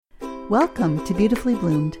Welcome to Beautifully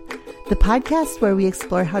Bloomed, the podcast where we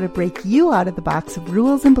explore how to break you out of the box of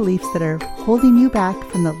rules and beliefs that are holding you back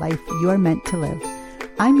from the life you are meant to live.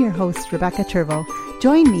 I'm your host, Rebecca Turvo.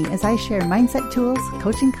 Join me as I share mindset tools,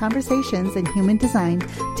 coaching conversations, and human design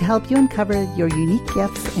to help you uncover your unique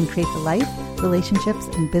gifts and create the life, relationships,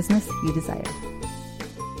 and business you desire.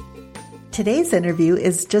 Today's interview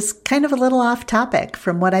is just kind of a little off topic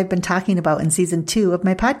from what I've been talking about in season 2 of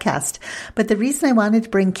my podcast. But the reason I wanted to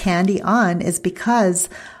bring Candy on is because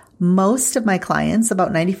most of my clients,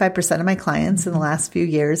 about 95% of my clients in the last few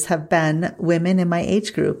years, have been women in my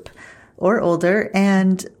age group or older.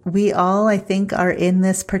 And we all, I think, are in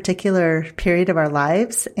this particular period of our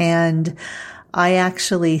lives. And I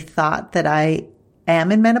actually thought that I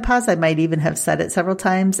am in menopause. I might even have said it several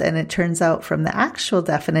times. And it turns out from the actual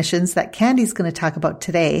definitions that Candy's going to talk about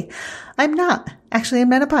today, I'm not actually in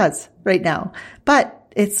menopause right now. But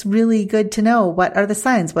it's really good to know what are the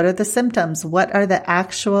signs, what are the symptoms, what are the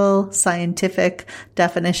actual scientific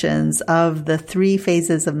definitions of the 3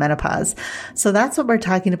 phases of menopause. So that's what we're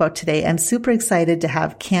talking about today. I'm super excited to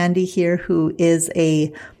have Candy here, who is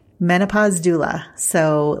a menopause doula.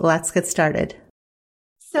 So let's get started.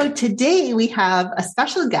 So today we have a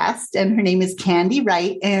special guest, and her name is Candy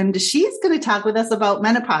Wright, and she's going to talk with us about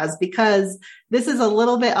menopause because this is a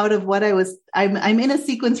little bit out of what I'm in a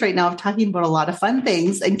sequence right now of talking about a lot of fun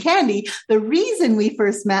things. And Candy, the reason we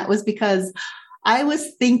first met was because I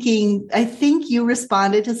was thinking, I think you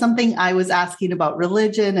responded to something I was asking about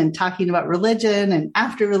religion and talking about religion and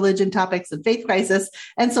after religion topics and faith crisis.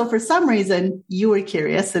 And so for some reason you were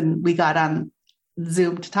curious and we got on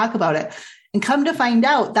Zoom to talk about it. And come to find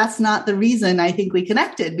out, that's not the reason I think we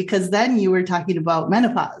connected, because then you were talking about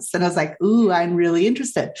menopause. And I was like, ooh, I'm really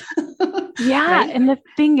interested. Yeah. Right? And the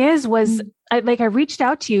thing was I reached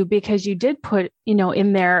out to you because you did put,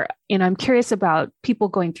 in there, I'm curious about people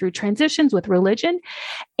going through transitions with religion.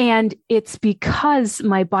 And it's because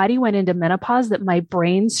my body went into menopause that my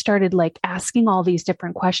brain started asking all these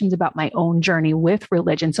different questions about my own journey with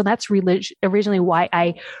religion. So that's originally why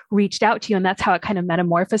I reached out to you. And that's how it kind of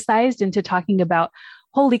metamorphosized into talking about,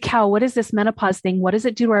 holy cow, what is this menopause thing? What does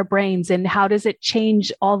it do to our brains? And how does it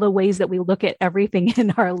change all the ways that we look at everything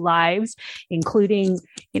in our lives, including,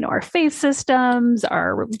 our faith systems,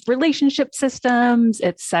 our relationship systems,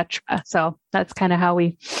 etc. So that's kind of how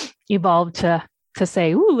we evolved to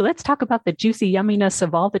say, ooh, let's talk about the juicy yumminess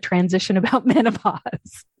of all the transition about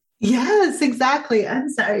menopause. Yes, exactly. I'm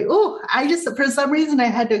sorry. Oh, for some reason, I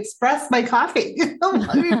had to express my coughing while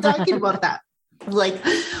we were talking about that.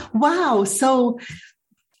 Wow. So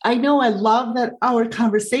I know I love that our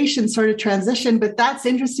conversation sort of transitioned, but that's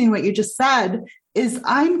interesting what you just said. Is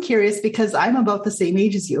I'm curious because I'm about the same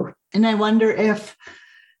age as you. And I wonder if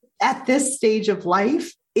at this stage of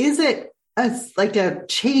life, is it a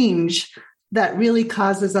change that really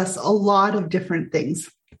causes us a lot of different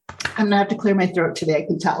things? I'm going to have to clear my throat today. I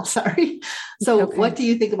can tell. Sorry. So okay. What do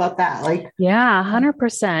you think about that? Yeah,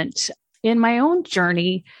 100%. In my own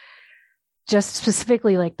journey, just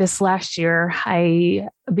specifically this last year, I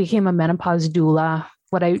became a menopause doula.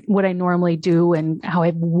 What I normally do and how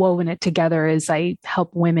I've woven it together is I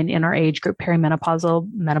help women in our age group,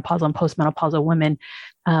 perimenopausal, menopausal, and postmenopausal women,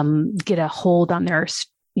 get a hold on their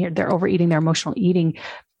overeating, their emotional eating.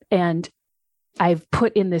 And I've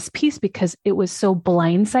put in this piece because it was so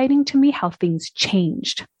blindsiding to me how things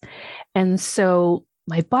changed. And so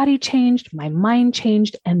my body changed, my mind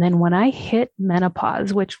changed. And then when I hit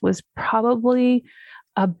menopause, which was probably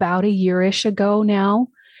about a year-ish ago now,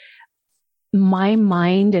 my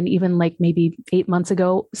mind, and even maybe 8 months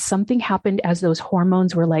ago, something happened as those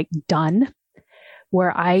hormones were done,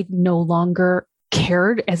 where I no longer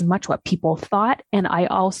cared as much what people thought. And I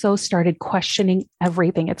also started questioning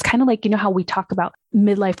everything. It's kind of how we talk about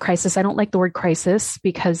midlife crisis. I don't like the word crisis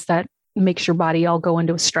because that makes your body all go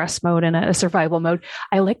into a stress mode and a survival mode.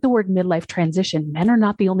 I like the word midlife transition. Men are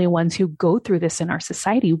not the only ones who go through this in our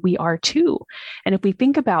society. We are too. And if we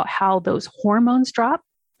think about how those hormones drop,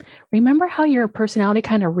 remember how your personality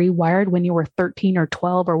kind of rewired when you were 13 or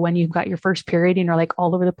 12, or when you got your first period and you're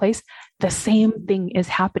all over the place? The same thing is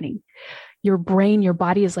happening. Your brain, your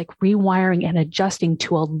body is rewiring and adjusting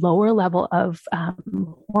to a lower level of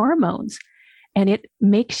hormones. And it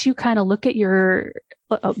makes you kind of look at your,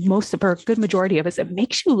 most of, or a good majority of us, it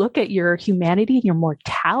makes you look at your humanity and your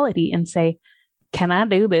mortality and say, can I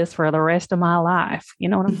do this for the rest of my life? You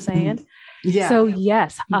know what I'm saying? Yeah. So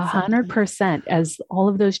yes, 100%, as all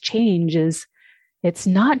of those changes, it's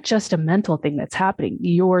not just a mental thing that's happening.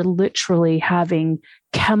 You're literally having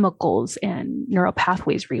chemicals and neural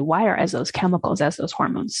pathways rewire as those chemicals, as those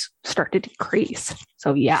hormones start to decrease.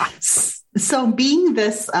 So yeah. So being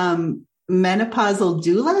this menopausal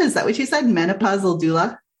doula, is that what you said? Menopausal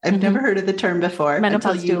doula? I've never heard of the term before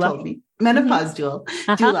until you told me. Menopause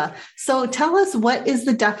doula. So tell us, what is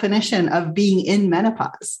the definition of being in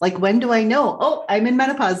menopause? Like, when do I know, oh, I'm in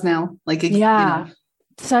menopause now? Like,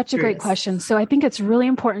 such a great question. So I think it's really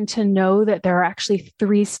important to know that there are actually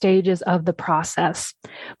 3 stages of the process.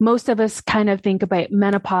 Most of us kind of think about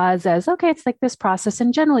menopause as, okay, it's like this process.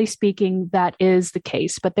 And generally speaking, that is the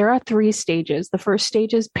case. But there are 3 stages. The first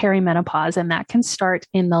stage is perimenopause, and that can start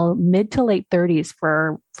in the mid to late 30s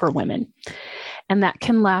for women. And that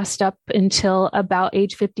can last up until about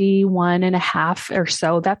age 51 and a half or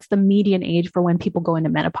so. That's the median age for when people go into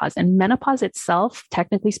menopause. And menopause itself,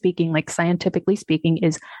 technically speaking, like scientifically speaking,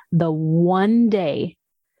 is the one day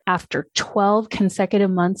after 12 consecutive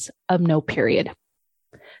months of no period.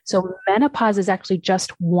 So menopause is actually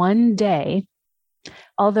just one day,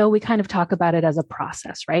 although we kind of talk about it as a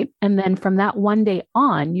process, right? And then from that one day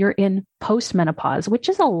on, you're in postmenopause, which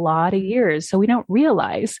is a lot of years. So we don't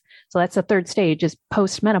realize. So that's the third stage, is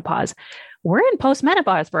postmenopause. We're in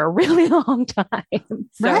postmenopause for a really long time.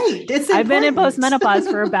 So right. I've been in postmenopause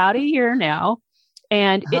for about a year now,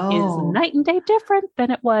 and it is night and day different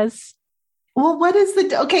than it was. Well, what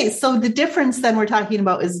is okay. So the difference then we're talking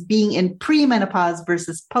about is being in premenopause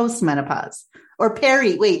versus postmenopause, or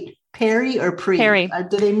peri or pre? Peri.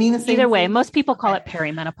 Do they mean the same? Either way, most people call it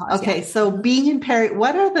perimenopause. Okay. Yeah. So being in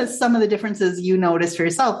what are some of the differences you noticed for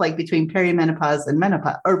yourself, like between perimenopause and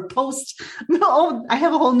menopause or post? Oh, I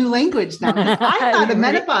have a whole new language now. I thought the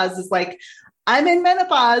menopause is like, I'm in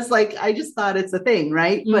menopause. Like, I just thought it's a thing.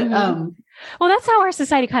 Right. But, well, that's how our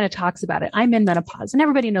society kind of talks about it. I'm in menopause, and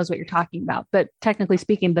everybody knows what you're talking about. But technically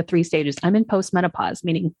speaking, the 3 stages, I'm in postmenopause,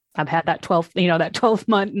 meaning I've had that 12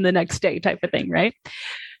 month and the next day type of thing. Right.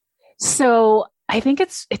 So I think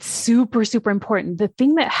it's super, super important. The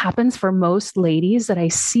thing that happens for most ladies that I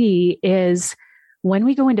see is when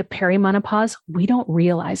we go into perimenopause, we don't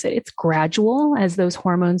realize it. It's gradual as those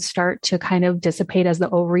hormones start to kind of dissipate, as the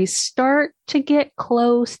ovaries start to get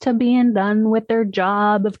close to being done with their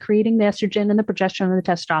job of creating the estrogen and the progesterone and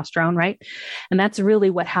the testosterone, right? And that's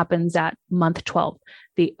really what happens at month 12.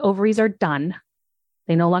 The ovaries are done.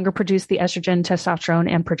 They no longer produce the estrogen,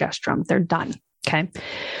 testosterone, and progesterone. They're done. Okay.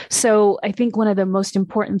 So I think one of the most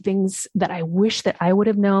important things that I wish that I would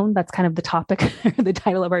have known, that's kind of the topic, the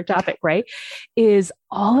title of our topic, right, is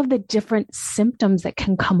all of the different symptoms that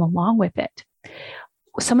can come along with it.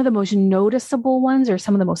 Some of the most noticeable ones, or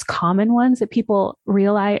some of the most common ones that people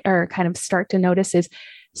realize or kind of start to notice, is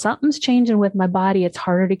something's changing with my body. It's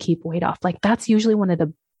harder to keep weight off. Like, that's usually one of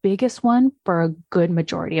the biggest one for a good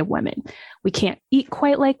majority of women. We can't eat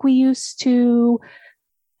quite like we used to.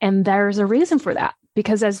 And there's a reason for that,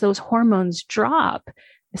 because as those hormones drop,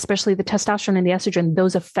 especially the testosterone and the estrogen,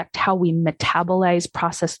 those affect how we metabolize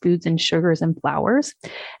processed foods and sugars and flours.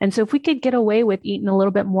 And so if we could get away with eating a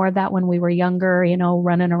little bit more of that when we were younger,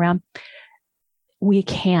 running around, we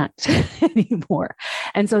can't anymore.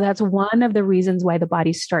 And so that's one of the reasons why the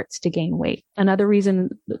body starts to gain weight. Another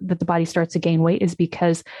reason that the body starts to gain weight is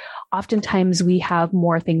because oftentimes we have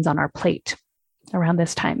more things on our plate. Around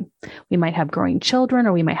this time, we might have growing children,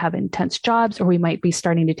 or we might have intense jobs, or we might be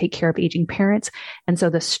starting to take care of aging parents. And so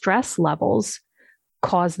the stress levels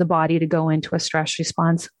cause the body to go into a stress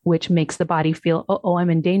response, which makes the body feel, oh, I'm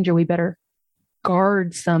in danger. We better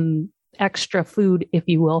guard some extra food, if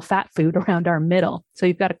you will, fat food around our middle. So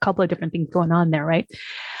you've got a couple of different things going on there, right?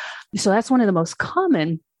 So that's one of the most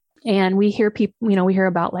common. And we hear people, we hear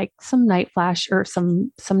about like some night flash or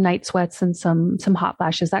some night sweats and some hot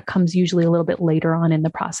flashes. That comes usually a little bit later on in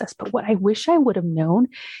the process. But what I wish I would have known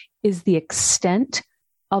is the extent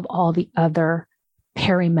of all the other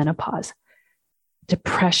perimenopause: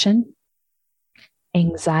 depression,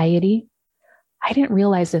 anxiety. I didn't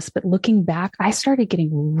realize this, but looking back, I started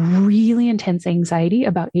getting really intense anxiety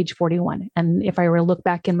about age 41. And if I were to look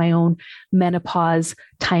back in my own menopause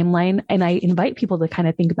timeline, and I invite people to kind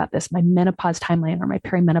of think about this, my menopause timeline or my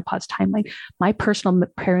perimenopause timeline, my personal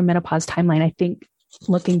perimenopause timeline, I think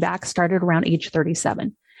looking back, started around age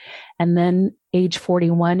 37. And then age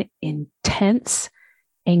 41, intense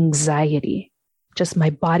anxiety. Just my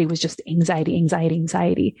body was just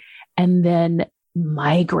anxiety. And then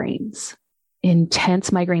migraines.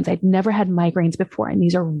 Intense migraines. I'd never had migraines before. And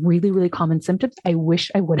these are really, really common symptoms. I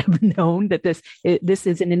wish I would have known that this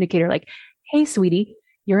is an indicator like, hey, sweetie,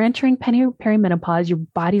 you're entering perimenopause. Your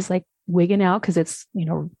body's like wigging out because it's,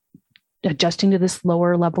 adjusting to this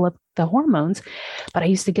lower level of the hormones. But I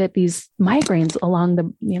used to get these migraines along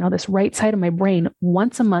the, this right side of my brain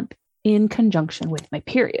once a month in conjunction with my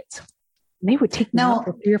periods. they would take me out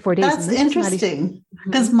for 3 or 4 days. That's interesting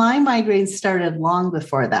because my migraines started long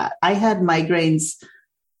before that. I had migraines.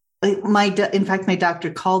 In fact, my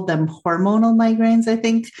doctor called them hormonal migraines, I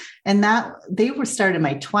think. And that they were started in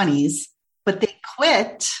my 20s, but they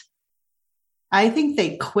quit. I think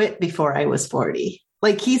they quit before I was 40.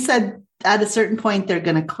 Like he said, at a certain point, they're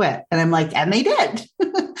going to quit. And I'm like, and they did.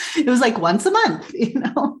 It was like once a month,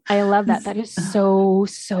 I love that. That is so,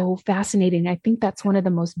 so fascinating. I think that's one of the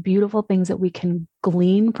most beautiful things that we can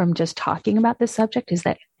glean from just talking about this subject is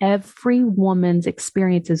that every woman's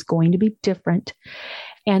experience is going to be different.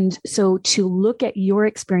 And so to look at your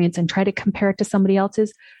experience and try to compare it to somebody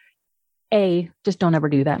else's, A, just don't ever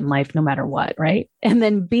do that in life, no matter what. Right. And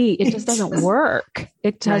then B, it just doesn't work.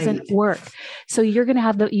 It doesn't work. So you're going to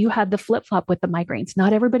have you had the flip flop with the migraines.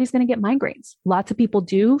 Not everybody's going to get migraines. Lots of people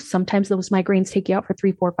do. Sometimes those migraines take you out for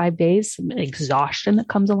 3, 4, 5 days, some exhaustion that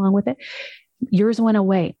comes along with it. Yours went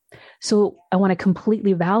away. So I want to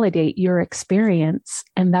completely validate your experience.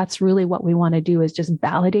 And that's really what we want to do is just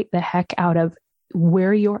validate the heck out of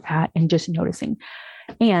where you're at and just noticing.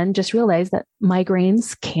 And just realize that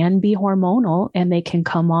migraines can be hormonal and they can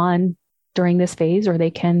come on during this phase or they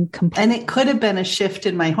can And it could have been a shift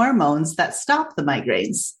in my hormones that stopped the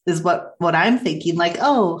migraines is what I'm thinking. Like,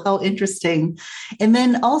 oh, how interesting. And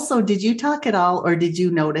then also, did you talk at all or did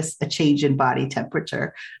you notice a change in body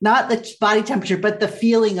temperature? Not the body temperature, but the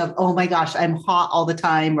feeling of, oh my gosh, I'm hot all the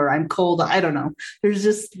time or I'm cold. I don't know. There's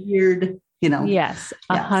just weird, Yes,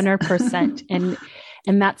 100%.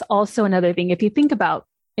 And that's also another thing. If you think about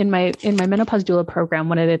in my menopause doula program,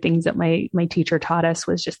 one of the things that my teacher taught us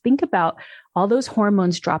was just think about all those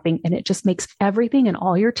hormones dropping and it just makes everything and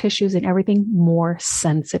all your tissues and everything more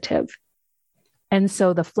sensitive. And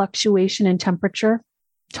so the fluctuation in temperature,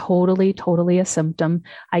 totally a symptom.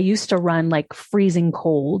 I used to run like freezing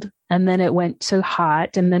cold and then it went to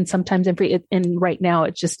hot and then sometimes and right now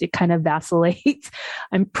it kind of vacillates.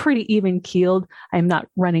 I'm pretty even keeled. I'm not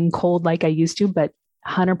running cold like I used to, but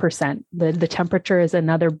 100%. The temperature is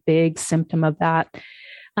another big symptom of that.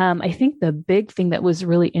 I think the big thing that was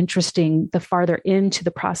really interesting, the farther into the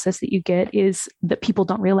process that you get is that people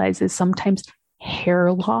don't realize is sometimes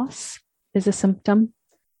hair loss is a symptom.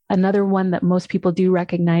 Another one that most people do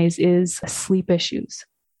recognize is sleep issues.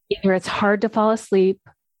 Either it's hard to fall asleep,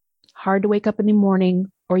 hard to wake up in the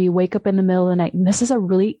morning, or you wake up in the middle of the night. And this is a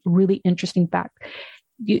really, really interesting fact.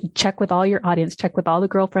 You check with all your audience, check with all the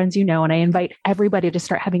girlfriends, and I invite everybody to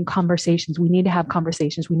start having conversations. We need to have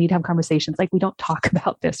conversations. Like we don't talk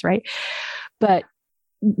about this, right? But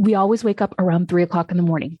we always wake up around 3:00 in the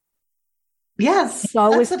morning. Yes. It's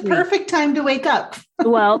always that's a perfect time to wake up.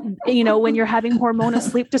 Well, when you're having hormonal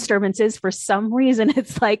sleep disturbances, for some reason,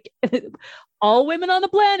 it's like all women on the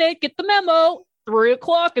planet get the memo.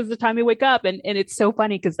 3:00 is the time you wake up. And it's so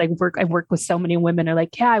funny because I've worked with so many women are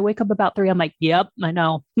like, yeah, I wake up about 3. I'm like, yep, I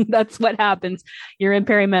know. That's what happens. You're in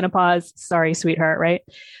perimenopause. Sorry, sweetheart. Right.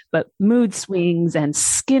 But mood swings and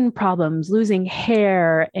skin problems, losing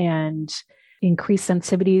hair and increased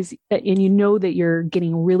sensitivities. And that you're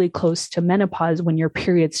getting really close to menopause when your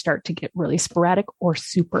periods start to get really sporadic or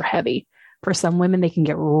super heavy. For some women, they can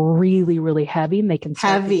get really, really heavy and they can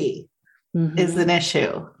heavy is an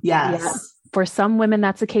issue. Yes. Yeah. For some women,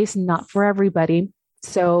 that's the case, not for everybody.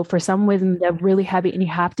 So for some women, they're really heavy and you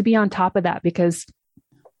have to be on top of that because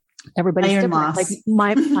everybody's iron different. Loss. Like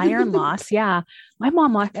my iron loss. Yeah. My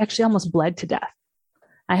mom actually almost bled to death.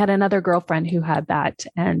 I had another girlfriend who had that.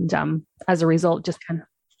 And as a result, just kind of.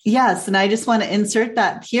 Yes. And I just want to insert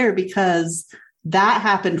that here because that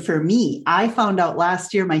happened for me. I found out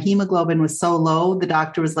last year my hemoglobin was so low. The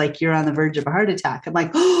doctor was like, you're on the verge of a heart attack. I'm like,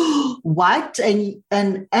 oh, what? And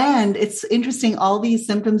it's interesting. All these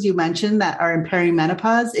symptoms you mentioned that are in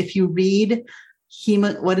perimenopause, if you read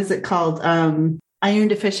what is it called? Iron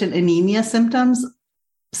deficient anemia symptoms,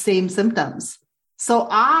 same symptoms. So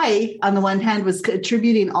I, on the one hand, was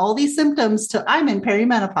attributing all these symptoms to I'm in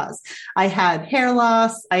perimenopause. I had hair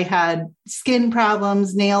loss. I had skin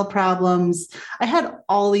problems, nail problems. I had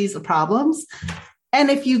all these problems.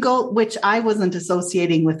 And if you go, which I wasn't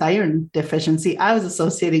associating with iron deficiency, I was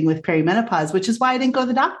associating with perimenopause, which is why I didn't go to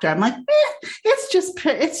the doctor. I'm like, it's just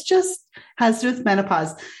has to do with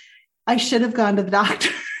menopause. I should have gone to the doctor.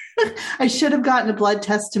 I should have gotten a blood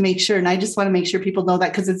test to make sure. And I just want to make sure people know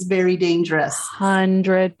that because it's very dangerous.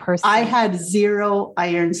 100%. I had 0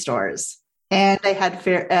 iron stores and I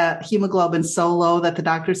had hemoglobin so low that the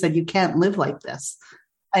doctor said, you can't live like this.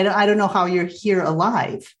 I don't know how you're here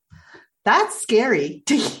alive. That's scary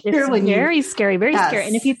to hear. It's very scary.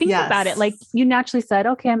 And if you think about it, like you naturally said,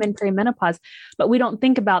 okay, I'm in perimenopause, but we don't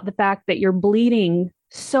think about the fact that you're bleeding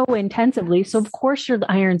so intensively. So of course your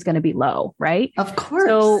iron's going to be low, right? Of course.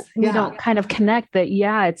 So we don't kind of connect that,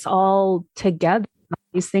 it's all together.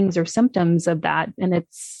 These things are symptoms of that. And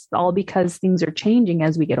it's all because things are changing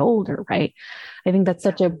as we get older, right? I think that's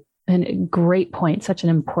such a great point, such an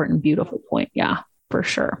important, beautiful point. Yeah, for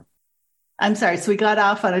sure. I'm sorry. So we got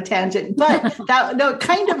off on a tangent, but it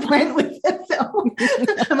kind of went with it though.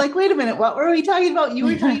 I'm like, wait a minute, what were we talking about? You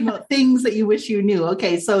were talking about things that you wish you knew.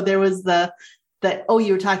 Okay. So there was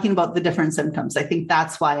you were talking about the different symptoms. I think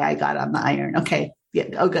that's why I got on the iron. Okay. Yeah.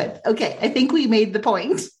 Oh, good. Okay. I think we made the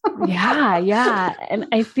point. Yeah. And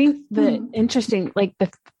I think the interesting, like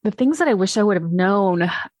the things that I wish I would have known,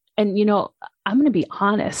 and, I'm going to be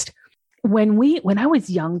honest, when I was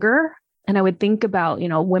younger, and I would think about,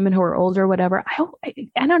 women who are older or whatever.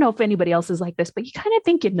 I don't know if anybody else is like this, but you kind of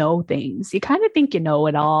think you know things. You kind of think you know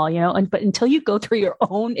it all, but until you go through your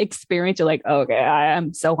own experience, you're like, okay, I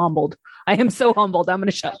am so humbled. I'm going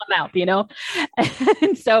to shut my mouth,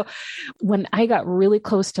 And so when I got really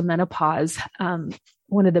close to menopause,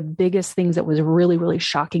 one of the biggest things that was really, really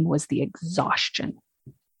shocking was the exhaustion.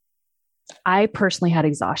 I personally had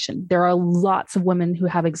exhaustion. There are lots of women who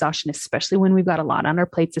have exhaustion, especially when we've got a lot on our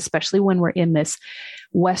plates, especially when we're in this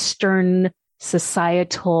Western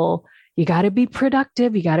societal, you got to be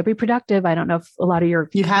productive. I don't know if a lot of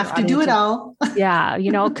you have to do it all. Yeah.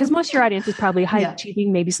 Because most of your audience is probably high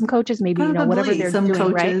achieving, maybe some coaches, maybe, whatever they're some doing,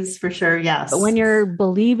 coaches, right? For sure. Yes. But when you're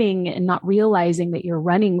believing and not realizing that you're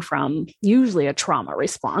running from usually a trauma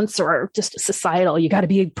response or just a societal, you got to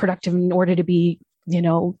be productive in order to be,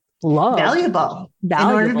 loved. Valuable. In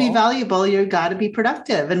order to be valuable, you got to be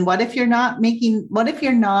productive. And what if you're not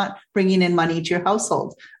bringing in money to your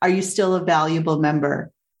household? Are you still a valuable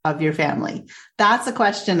member of your family? That's a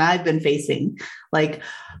question I've been facing. Like,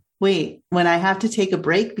 wait, when I have to take a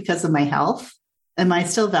break because of my health, am I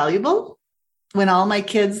still valuable? When all my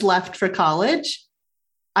kids left for college,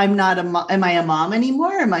 am I a mom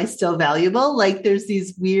anymore? Am I still valuable? Like, there's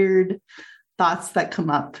these weird thoughts that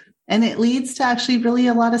come up. And it leads to actually really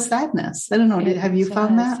a lot of sadness. I don't know. Have you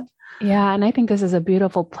found that? Yeah. And I think this is a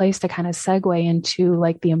beautiful place to kind of segue into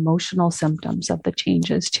like the emotional symptoms of the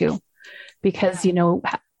changes too, because,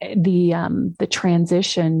 the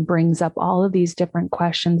transition brings up all of these different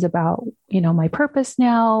questions about, my purpose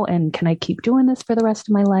now, and can I keep doing this for the rest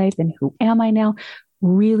of my life? And who am I now?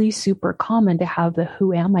 Really super common to have the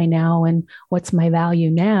who am I now and what's my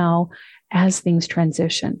value now as things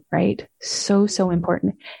transition, right? So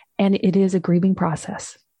important. And it is a grieving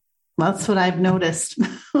process. That's what I've noticed.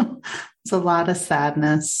 It's a lot of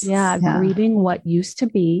sadness. Yeah. Grieving what used to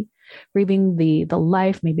be, grieving the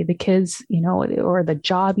life, maybe the kids, or the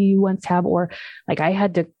job you once have, or like I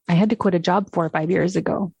had to quit a job 4 or 5 years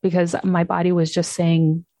ago because my body was just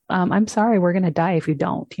saying, I'm sorry, we're going to die if you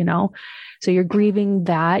don't, So you're grieving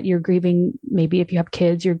that. You're grieving, maybe if you have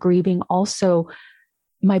kids, you're grieving also,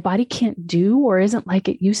 my body can't do or isn't like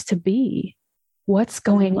it used to be. What's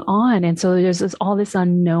going on? And so there's all this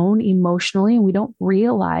unknown emotionally, and we don't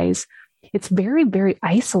realize it's very, very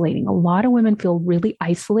isolating. A lot of women feel really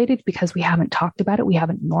isolated because we haven't talked about it. We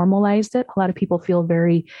haven't normalized it. A lot of people feel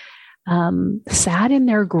very sad in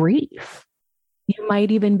their grief. You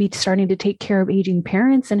might even be starting to take care of aging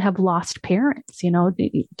parents and have lost parents,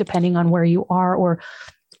 depending on where you are or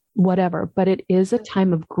whatever. But it is a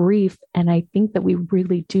time of grief. And I think that we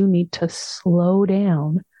really do need to slow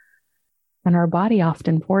down. And our body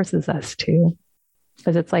often forces us to,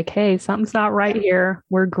 because it's like, hey, something's not right here.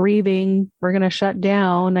 We're grieving. We're going to shut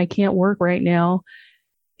down. I can't work right now.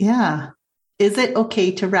 Yeah. Is it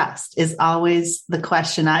okay to rest? Is always the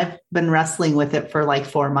question. I've been wrestling with it for like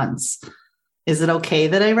 4 months. Is it okay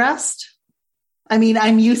that I rest? I mean,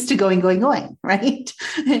 I'm used to going, right?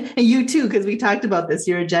 And you too, because we talked about this.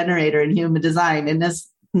 You're a generator in human design. And as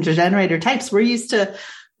generator types, we're used to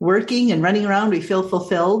working and running around. We feel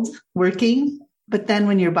fulfilled working. But then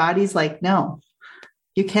when your body's like, no,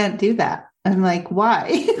 you can't do that. I'm like,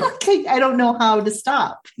 why? I don't know how to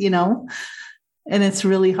stop, and it's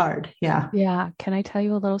really hard. Yeah. Yeah. Can I tell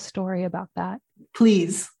you a little story about that?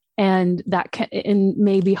 Please. And and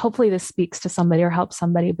maybe hopefully this speaks to somebody or helps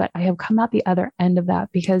somebody, but I have come out the other end of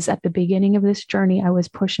that because at the beginning of this journey, I was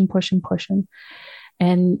pushing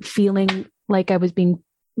and feeling like I was being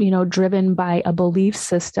driven by a belief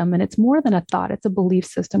system. And it's more than a thought. It's a belief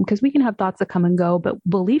system, because we can have thoughts that come and go, but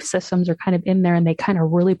belief systems are kind of in there and they kind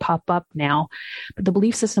of really pop up now. But the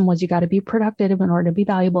belief system was you got to be productive in order to be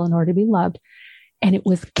valuable, in order to be loved. And it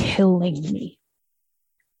was killing me.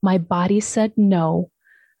 My body said no.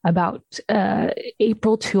 About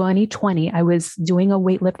April 2020, I was doing a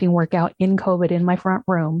weightlifting workout in COVID in my front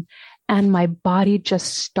room, and my body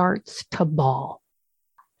just starts to bawl.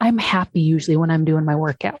 I'm happy usually when I'm doing my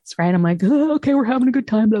workouts, right? I'm like, oh, okay, we're having a good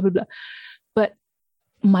time, blah, blah, blah. But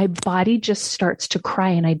my body just starts to cry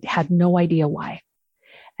and I had no idea why.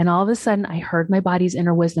 And all of a sudden I heard my body's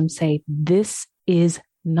inner wisdom say, this is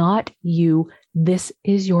not you. This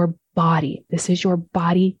is your body. This is your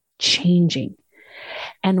body changing.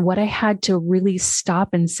 And what I had to really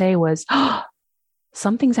stop and say was, oh,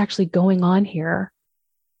 something's actually going on here.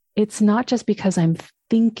 It's not just because I'm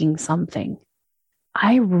thinking something.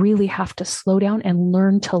 I really have to slow down and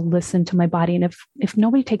learn to listen to my body. And if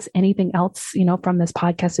nobody takes anything else, from this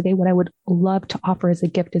podcast today, what I would love to offer as a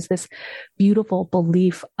gift is this beautiful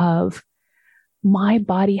belief of my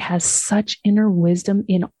body has such inner wisdom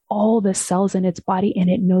in all the cells in its body, and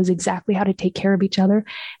it knows exactly how to take care of each other.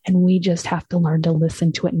 And we just have to learn to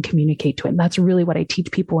listen to it and communicate to it. And that's really what I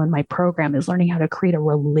teach people in my program, is learning how to create a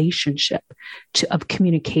relationship of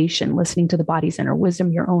communication, listening to the body's inner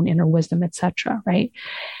wisdom, your own inner wisdom, etc. Right.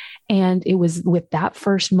 And it was with that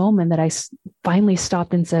first moment that I finally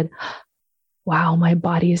stopped and said, wow, my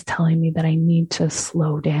body is telling me that I need to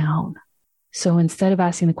slow down. So instead of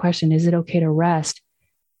asking the question, is it okay to rest?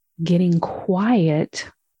 Getting quiet.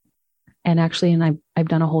 And actually, I've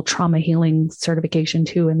done a whole trauma healing certification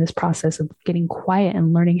too, in this process of getting quiet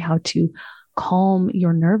and learning how to calm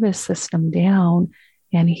your nervous system down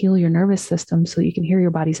and heal your nervous system so you can hear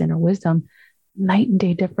your body's inner wisdom. Night and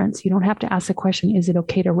day difference. You don't have to ask the question, is it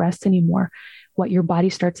okay to rest anymore? What your body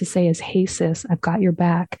starts to say is, hey sis, I've got your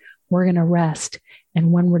back. We're going to rest.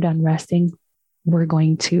 And when we're done resting, we're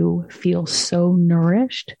going to feel so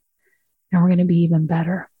nourished and we're going to be even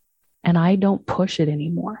better. And I don't push it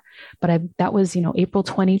anymore. But that was, April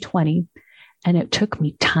 2020. And it took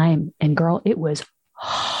me time. And girl, it was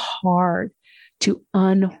hard to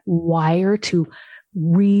unwire, to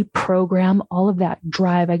reprogram all of that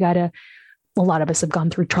drive. A lot of us have gone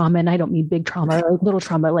through trauma, and I don't mean big trauma or little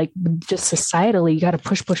trauma, like just societally, you got to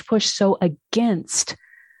push. So against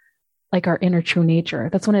like our inner true nature.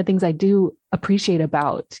 That's one of the things I do appreciate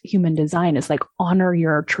about human design, is like honor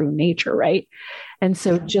your true nature, right? And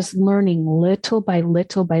so just learning little by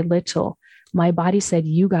little by little, my body said,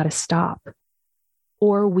 you got to stop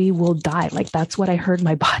or we will die. Like that's what I heard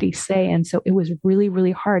my body say. And so it was really,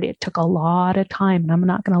 really hard. It took a lot of time. And I'm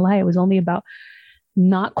not going to lie, it was only about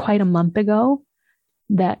not quite a month ago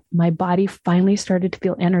that my body finally started to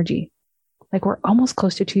feel energy. Like we're almost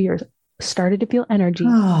close to 2 years. Started to feel energy.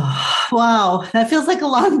 Oh, wow. That feels like a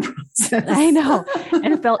long process. I know.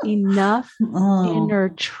 And it felt enough inner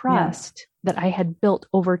trust that I had built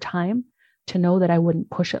over time to know that I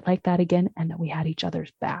wouldn't push it like that again, and that we had each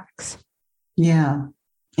other's backs. Yeah.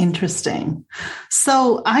 Interesting.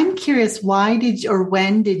 So I'm curious, when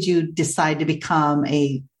did you decide to become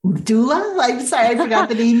a doula? I'm sorry, I forgot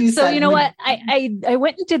the name you said. So you know what? I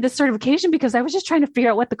went and did this certification because I was just trying to figure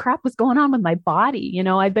out what the crap was going on with my body.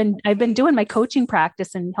 I've been doing my coaching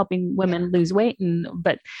practice and helping women lose weight,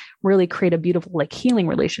 but really create a beautiful like healing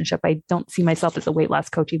relationship. I don't see myself as a weight loss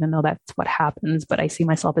coach, even though that's what happens, but I see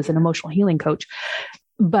myself as an emotional healing coach.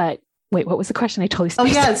 But wait, what was the question? I totally spaced.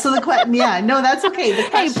 Oh yeah. So the question, no, that's okay. The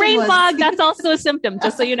hey, brain fog, that's also a symptom,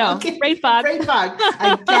 just so you know. Okay. Brain fog.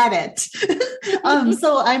 I get it.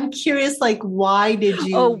 So I'm curious, like, why did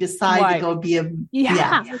you decide to go be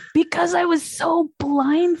because I was so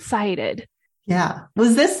blindsided. Yeah.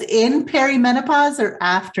 Was this in perimenopause or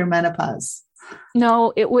after menopause?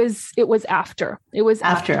 No, it was after. It was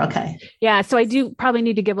after. Okay. Yeah. So I do probably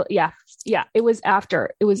need to give, it was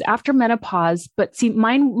after. It was after menopause. But see,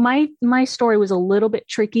 my story was a little bit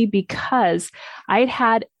tricky because I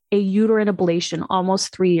had a uterine ablation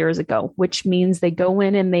almost 3 years ago, which means they go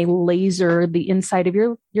in and they laser the inside of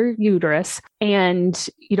your uterus and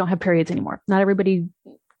you don't have periods anymore. Not everybody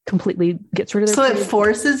completely gets rid of their periods. So it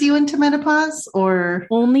forces you into menopause, or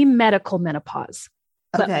only medical menopause?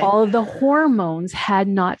 But all of the hormones had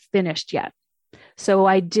not finished yet. So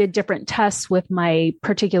I did different tests with my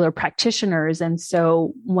particular practitioners. And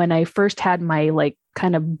so when I first had my like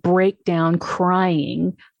kind of breakdown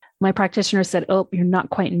crying, my practitioner said, oh, you're not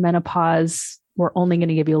quite in menopause. We're only going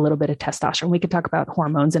to give you a little bit of testosterone. We could talk about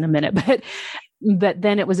hormones in a minute, but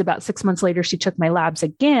then it was about 6 months later, she took my labs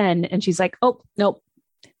again and she's like, oh, nope,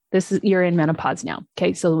 you're in menopause now.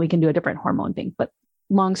 Okay. So we can do a different hormone thing. But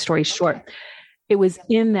long story short, it was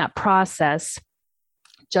in that process,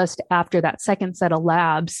 just after that second set of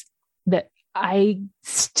labs, that I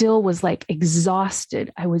still was like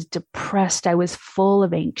exhausted. I was depressed. I was full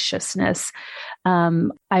of anxiousness.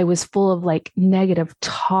 I was full of like negative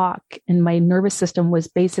talk, and my nervous system was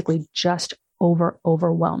basically just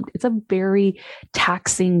overwhelmed. It's a very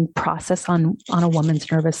taxing process on a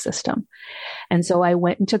woman's nervous system. And so I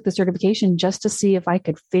went and took the certification just to see if I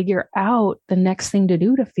could figure out the next thing to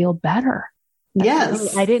do to feel better.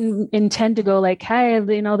 Yes. I didn't intend to go like, hey, I'm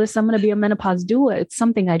going to be a menopause doula. It's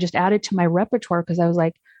something I just added to my repertoire because I was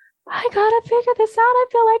like, I got to figure this out. I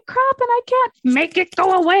feel like crap and I can't make it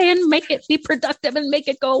go away and make it be productive and make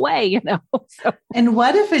it go away, So. And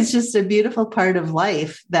what if it's just a beautiful part of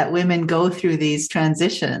life that women go through these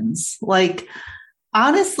transitions? Like,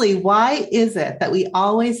 honestly, why is it that we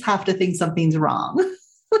always have to think something's wrong?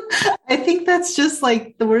 I think that's just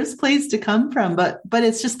like the worst place to come from, but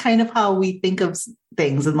it's just kind of how we think of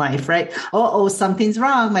things in life, right? Oh, something's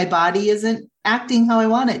wrong. My body isn't acting how I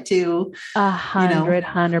want it to.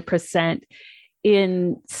 100%.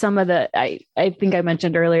 In some of the, I think I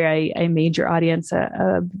mentioned earlier, I made your audience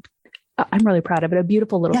I'm really proud of it, a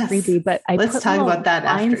beautiful little freebie, but let's talk about that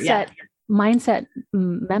mindset,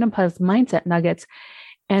 menopause mindset nuggets.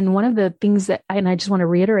 And one of the things and I just want to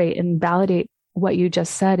reiterate and validate what you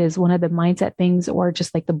just said is one of the mindset things, or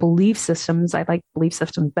just like the belief systems. I like belief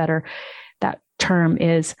systems better. That term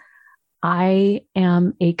is, I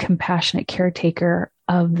am a compassionate caretaker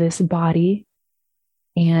of this body,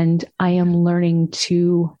 and I am learning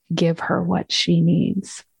to give her what she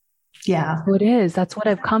needs. Yeah. So it is. That's what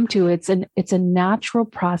I've come to. It's a natural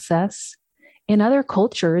process. In other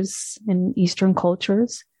cultures, in Eastern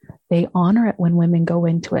cultures, they honor it when women go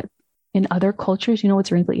into it. In other cultures,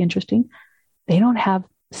 what's really interesting? They don't have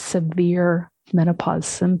severe menopause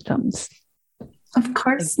symptoms. Of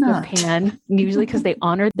course not. Japan, usually because they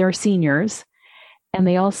honor their seniors, and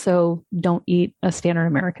they also don't eat a standard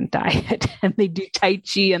American diet, and they do Tai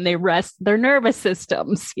Chi and they rest their nervous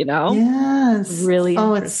systems, Yes. Really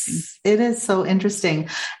interesting. It is so interesting.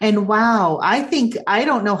 And wow, I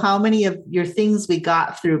don't know how many of your things we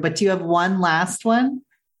got through, but do you have one last one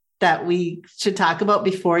that we should talk about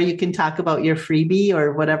before you can talk about your freebie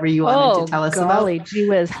or whatever you wanted to tell us about? Gee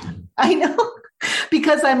whiz. I know.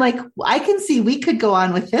 Because I'm like, I can see we could go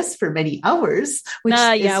on with this for many hours. Which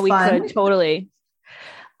is we fun. could totally.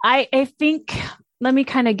 I think, let me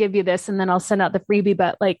kind of give you this and then I'll send out the freebie,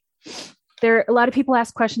 but a lot of people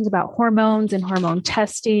ask questions about hormones and hormone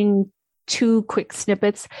testing. 2 quick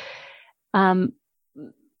snippets. One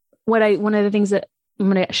of the things that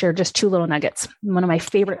I'm going to share, just 2 little nuggets. One of my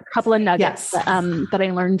favorite couple of nuggets that I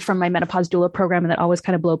learned from my menopause doula program and that always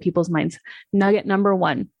kind of blow people's minds. Nugget number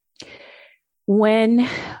 1, when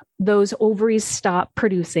those ovaries stop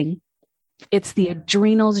producing, it's the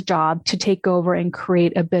adrenals' job to take over and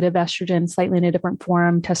create a bit of estrogen, slightly in a different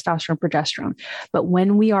form, testosterone, progesterone. But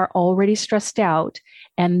when we are already stressed out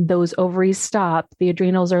and those ovaries stop, the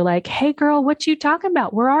adrenals are like, hey girl, what you talking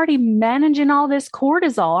about? We're already managing all this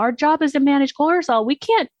cortisol. Our job is to manage cortisol. We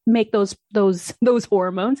can't make those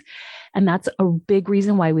hormones. And that's a big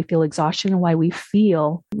reason why we feel exhaustion and why we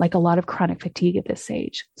feel like a lot of chronic fatigue at this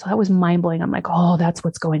age. So that was mind blowing. I'm like, oh, that's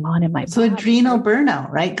what's going on in my body. So adrenal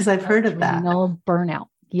burnout, right? Because I've heard of that. Adrenal burnout.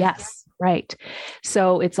 Yes. Right.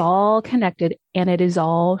 So it's all connected, and it is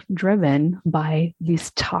all driven by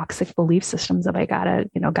these toxic belief systems of I gotta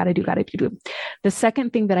do. The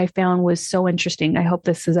second thing that I found was so interesting. I hope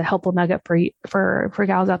this is a helpful nugget for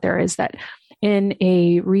gals out there, is that in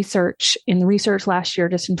research last year,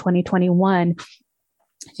 just in 2021,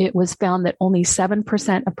 it was found that only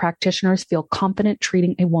 7% of practitioners feel confident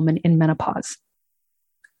treating a woman in menopause.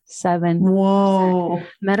 7%. Whoa.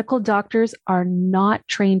 Medical doctors are not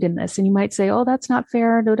trained in this. And you might say, oh, that's not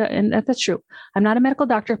fair. And that's true. I'm not a medical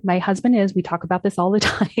doctor. My husband is. We talk about this all the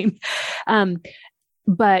time.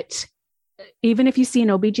 But even if you see an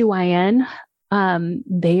OBGYN,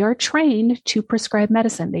 they are trained to prescribe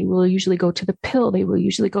medicine. They will usually go to the pill. They will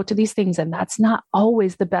usually go to these things. And that's not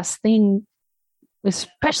always the best thing,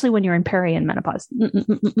 especially when you're in peri and menopause.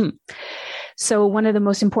 So one of the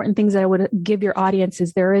most important things that I would give your audience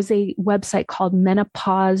is there is a website called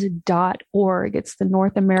menopause.org. It's the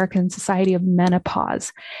North American Society of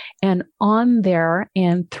Menopause. And on there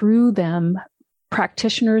and through them,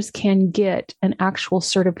 practitioners can get an actual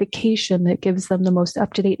certification that gives them the most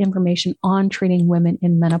up-to-date information on treating women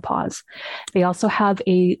in menopause. They also have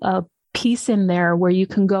a piece in there where you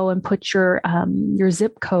can go and put your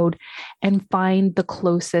zip code and find the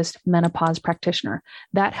closest menopause practitioner.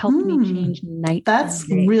 That helped me change night. That's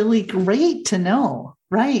really great to know,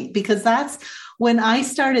 right? Because that's when I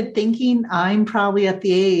started thinking I'm probably at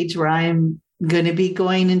the age where I'm going to be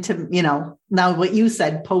going into, now what you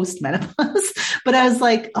said, post-menopause, but I was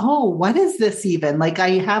like, oh, what is this even? Like,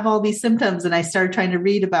 I have all these symptoms and I started trying to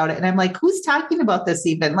read about it. And I'm like, who's talking about this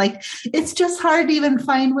even? Like, it's just hard to even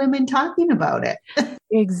find women talking about it.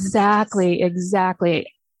 Exactly.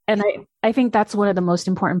 And I think that's one of the most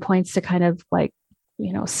important points to kind of like,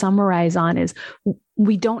 summarize on is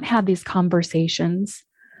we don't have these conversations.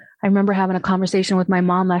 I remember having a conversation with my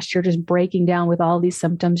mom last year, just breaking down with all these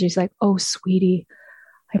symptoms. She's like, "Oh, sweetie,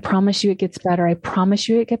 I promise you it gets better. I promise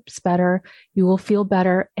you it gets better. You will feel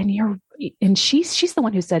better." And she's the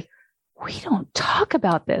one who said, "We don't talk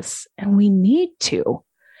about this and we need to."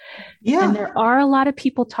 Yeah. And there are a lot of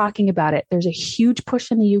people talking about it. There's a huge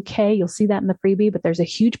push in the UK. You'll see that in the freebie, but there's a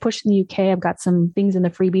huge push in the UK. I've got some things in the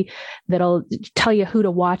freebie that'll tell you who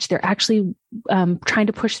to watch. They're actually trying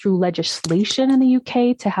to push through legislation in the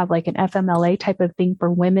UK to have like an FMLA type of thing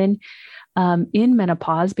for women in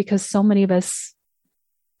menopause, because so many of us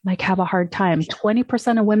like have a hard time.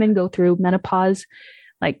 20% of women go through menopause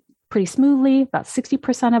like pretty smoothly. About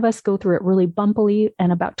 60% of us go through it really bumpily,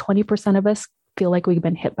 and about 20% of us feel like we've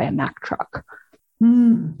been hit by a Mack truck.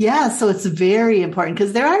 Yeah. So it's very important,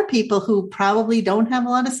 because there are people who probably don't have a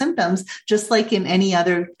lot of symptoms, just like in any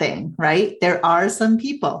other thing, right? There are some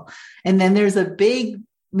people. And then there's a big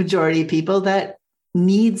majority of people that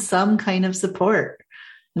need some kind of support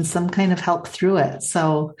and some kind of help through it.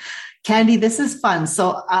 So Candy, this is fun.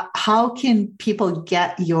 So how can people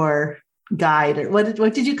get your guide, or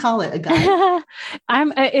what did you call it? A guide?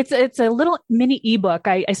 It's a little mini ebook.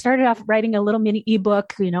 I started off writing a little mini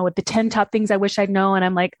ebook, with the 10 top things I wish I'd known. And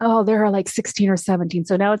I'm like, oh, there are like 16 or 17.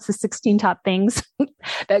 So now it's the 16 top things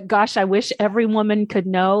that, gosh, I wish every woman could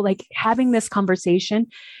know, like having this conversation.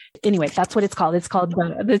 Anyway, that's what it's called. It's called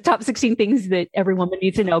the top 16 things that every woman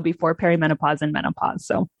needs to know before perimenopause and menopause.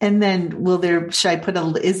 So, and then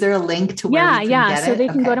is there a link to where we can get it? So they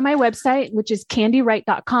can go to my website, which is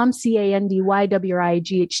candywright.com,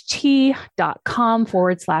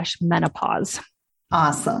 CandyWright.com/menopause.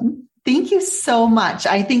 Awesome. Thank you so much.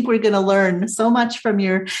 I think we're going to learn so much from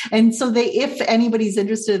and so if anybody's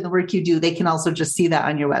interested in the work you do, they can also just see that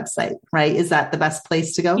on your website, right? Is that the best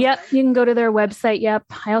place to go? Yep. You can go to their website. Yep.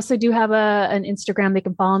 I also do have an Instagram. They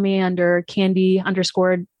can follow me under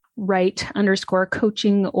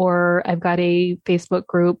Candy_Wright_coaching, or I've got a Facebook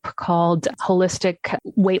group called Holistic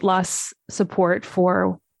Weight Loss Support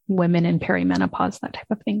for Women in Perimenopause, that type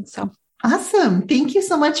of thing. So awesome. Thank you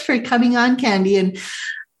so much for coming on, Candy, and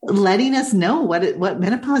letting us know what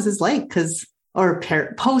menopause is like, or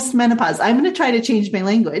post-menopause. I'm going to try to change my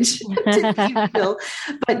language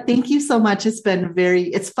but thank you so much. It's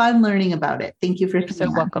fun learning about it. Thank you for coming. You're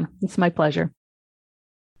so welcome. It's my pleasure.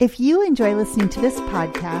 If you enjoy listening to this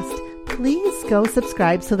podcast, please go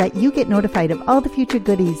subscribe so that you get notified of all the future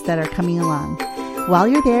goodies that are coming along. While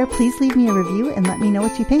you're there, please leave me a review and let me know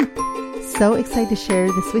what you think. So excited to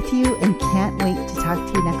share this with you and can't wait to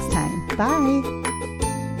talk to you next time. Bye.